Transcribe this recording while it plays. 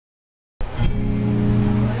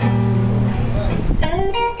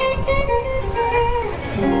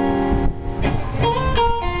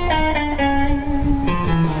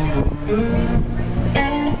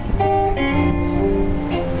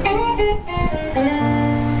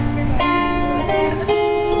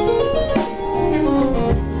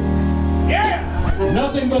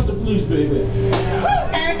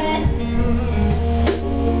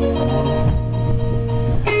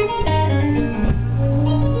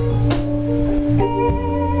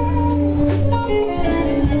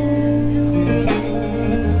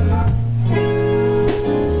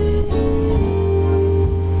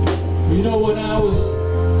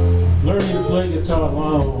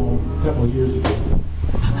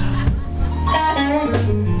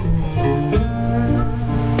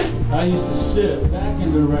I used to sit back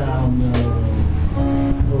and around,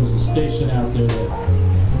 there was a station out there that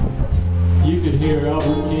you could hear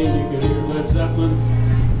Albert King, you could hear Led Zeppelin,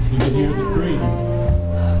 you could hear the Cream,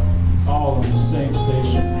 all on the same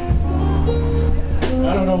station.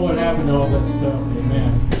 I don't know what happened to all that stuff, but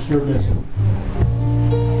man, I sure miss it.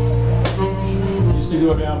 Used to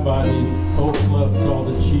go down by the old club called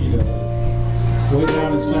the Cheetah, way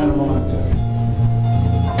down in Santa Monica.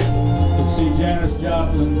 You could see Janis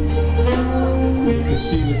Joplin, you could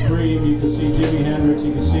see the Cream, you could see Jimi Hendrix,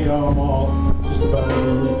 you could see them all just about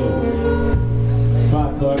every weekend. $5.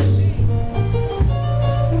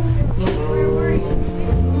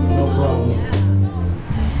 No problem.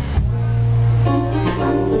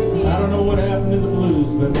 I don't know what happened to the blues,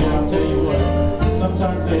 but man, I'll tell you what,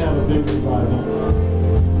 sometimes they have a big revival.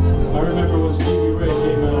 I remember when Stevie Ray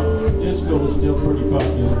came out, disco was still pretty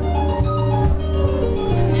popular.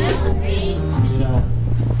 You know,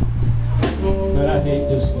 but I hate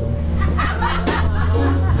disco.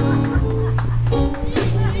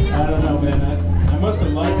 I don't know, man, I must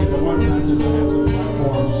have liked it at one time because I had some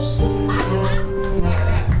platforms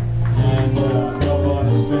and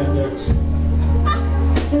bell-bottom spandex.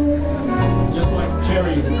 Just like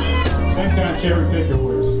Cherry, same kind of Cherry Picker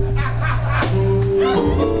wears.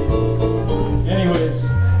 Anyways,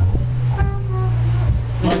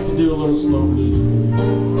 I'd like to do a little slow blues.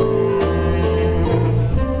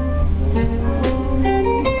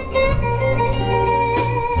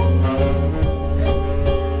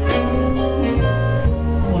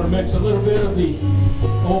 I want to mix a little bit of the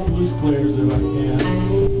old blues players if I can.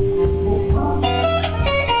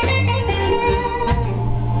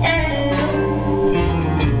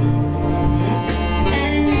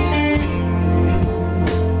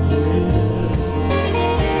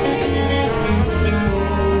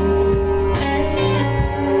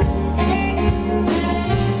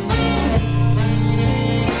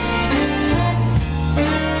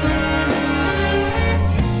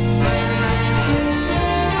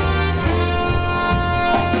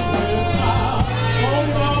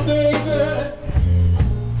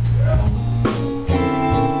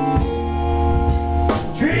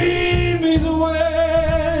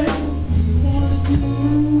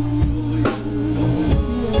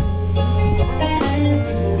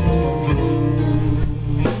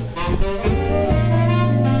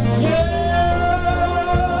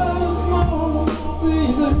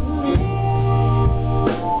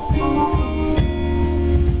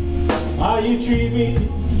 You treat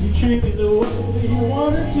me the way you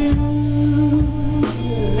wanted to.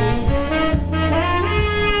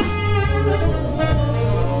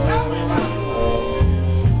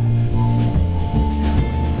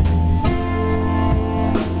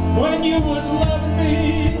 When you was loving me,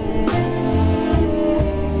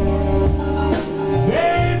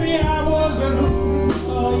 baby, I wasn't,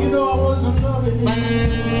 you know I wasn't loving you.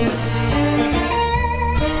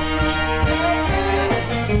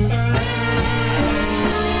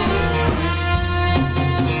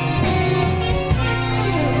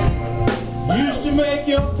 Make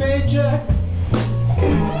your paycheck,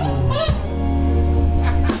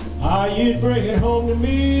 you'd bring it home to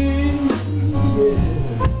me. Yeah.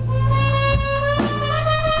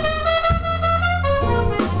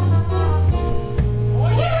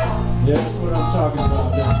 Yeah, that's what I'm talking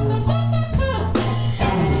about.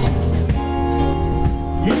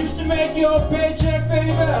 You used to make your paycheck,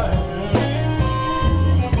 baby.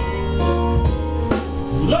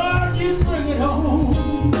 Lord, you bring it home.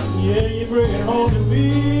 Yeah, you bring it home to me.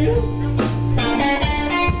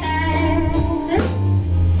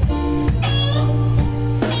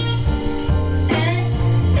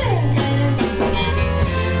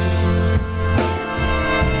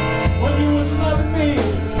 When you was loving me,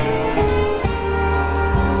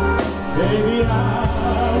 baby, I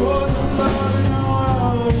wasn't loving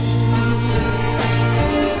all of you.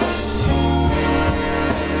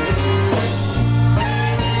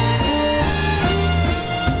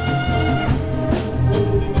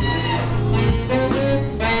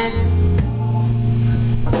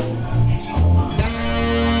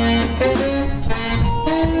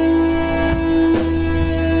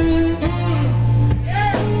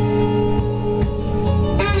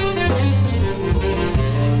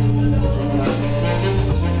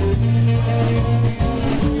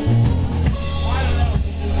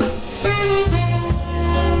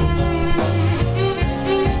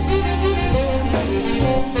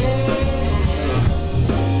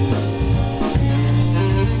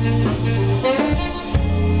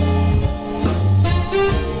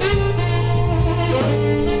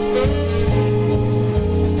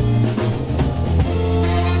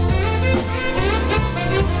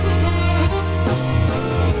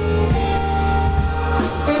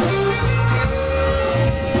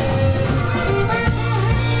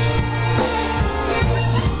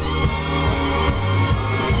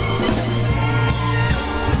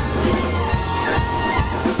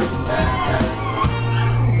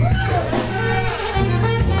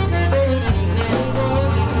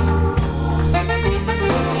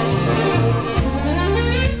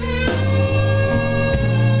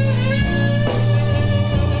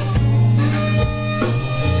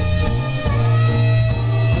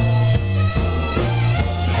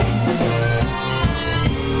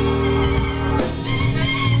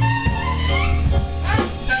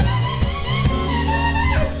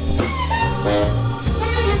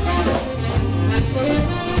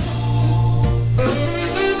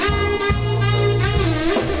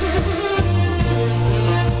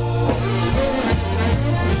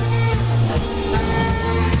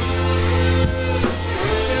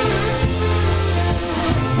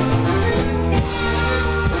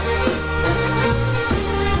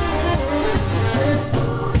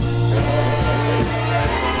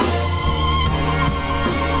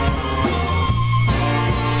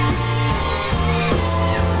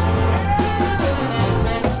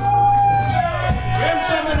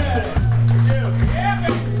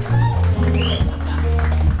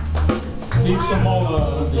 Steve Semola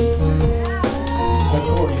on the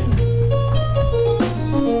accordion.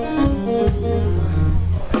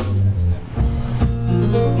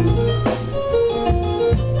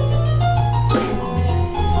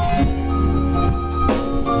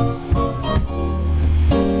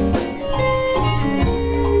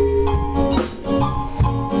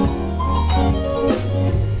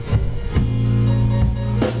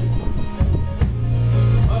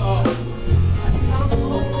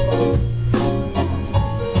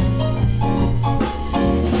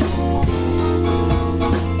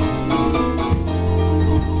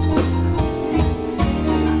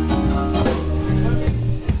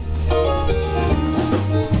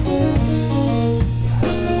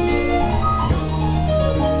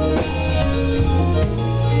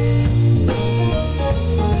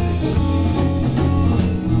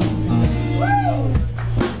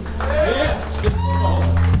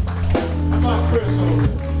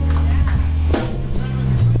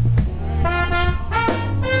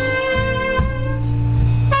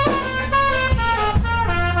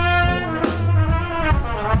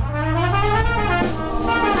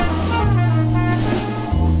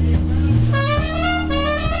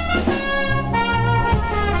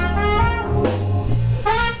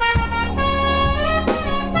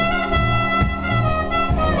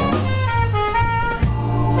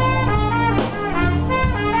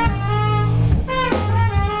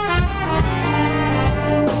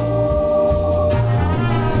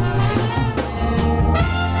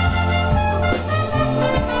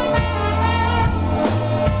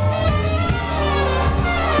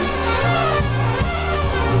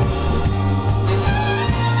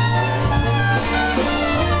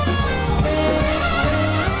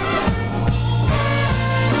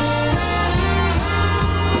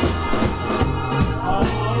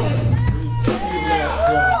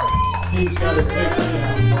 Steve's got his big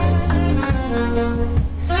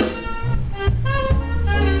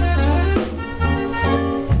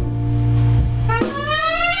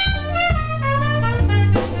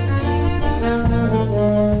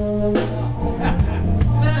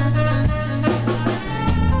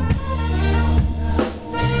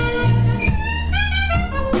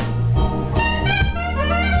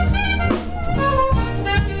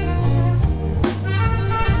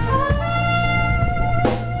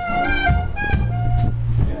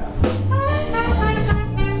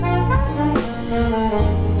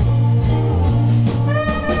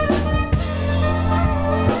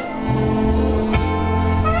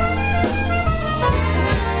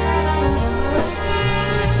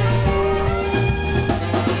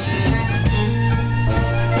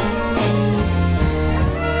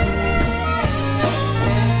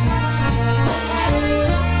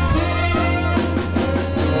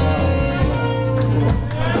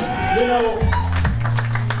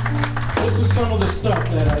This is some of the stuff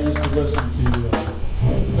that I used to listen to.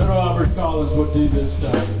 Little Albert Collins would do this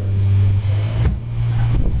stuff.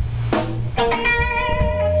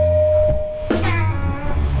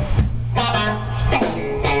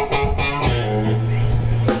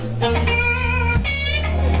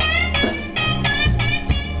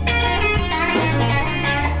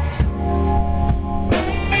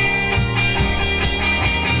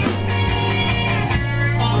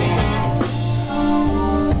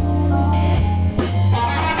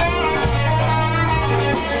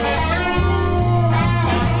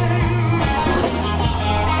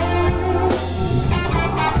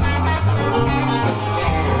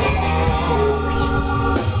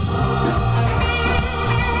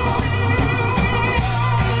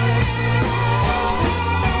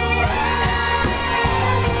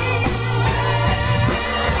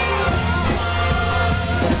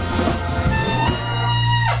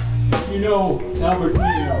 You know, Albert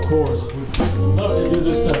King, of course, would love to do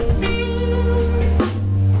this stuff.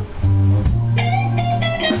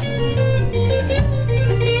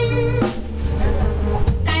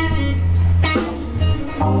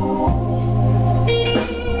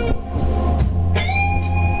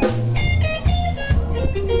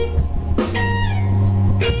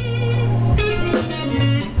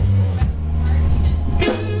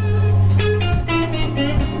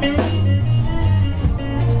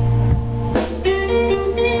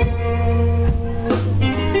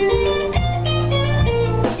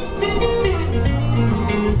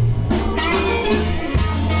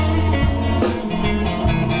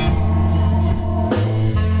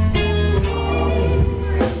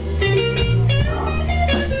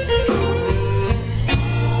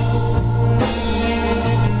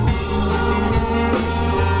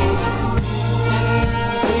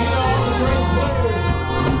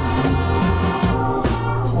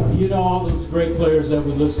 All those great players that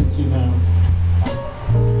we listen to now.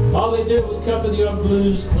 All they did was cover the other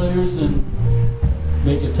blues players and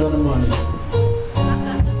make a ton of money.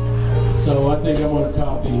 So I think I'm going to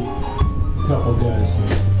copy a couple guys here.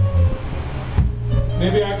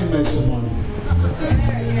 Maybe I can make some money.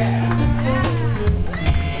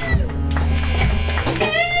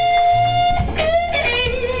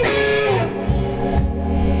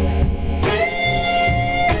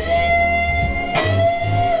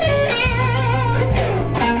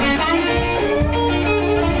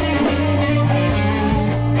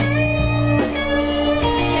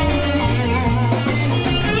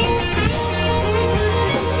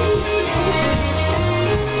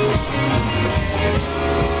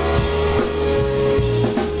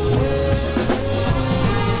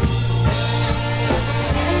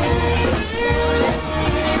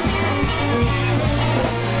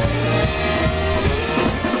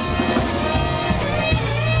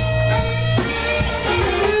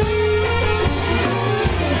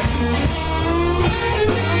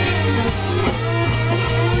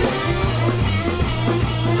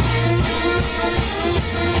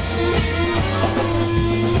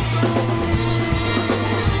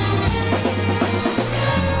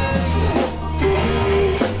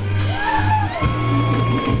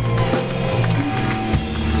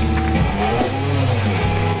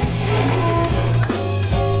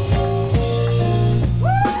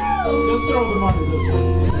 Throw the money this way.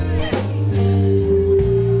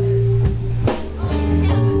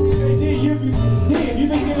 Hey, D, have you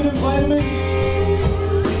been giving him vitamins?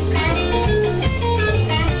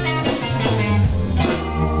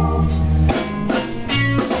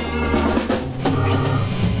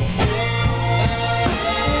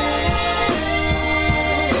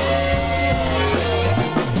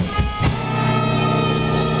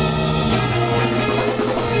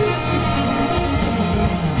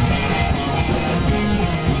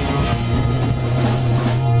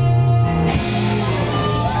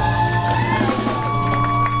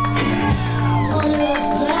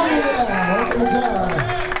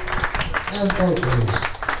 And